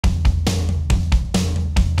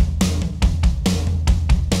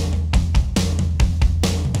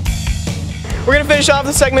We're going to finish off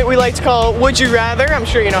the segment we like to call Would You Rather. I'm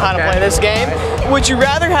sure you know how to play this game. Would you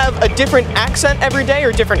rather have a different accent every day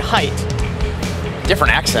or different height?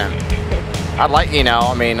 Different accent. I'd like, you know,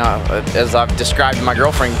 I mean, as I've described to my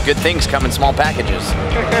girlfriend, good things come in small packages.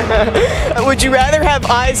 Would you rather have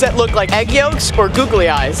eyes that look like egg yolks or googly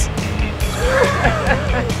eyes?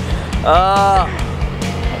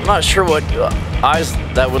 I'm not sure what eyes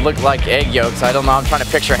that would look like egg yolks. I don't know. I'm trying to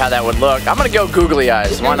picture how that would look. I'm going to go googly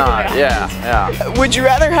eyes. Why not? Yeah. Would you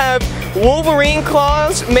rather have Wolverine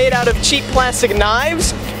claws made out of cheap plastic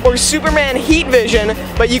knives or Superman heat vision,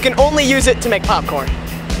 but you can only use it to make popcorn?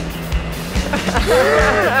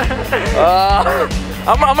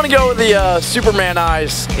 I'm gonna go with the Superman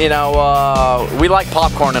eyes. You know, we like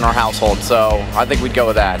popcorn in our household, so I think we'd go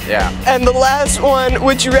with that. Yeah. And the last one: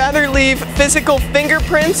 would you rather leave physical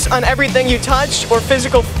fingerprints on everything you touch, or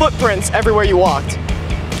physical footprints everywhere you walked?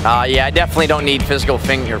 Yeah, I definitely don't need physical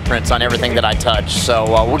fingerprints on everything that I touch, so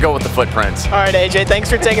we'll go with the footprints. All right, AJ, thanks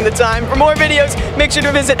for taking the time. For more videos, make sure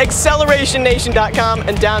to visit AccelerationNation.com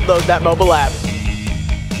and download that mobile app.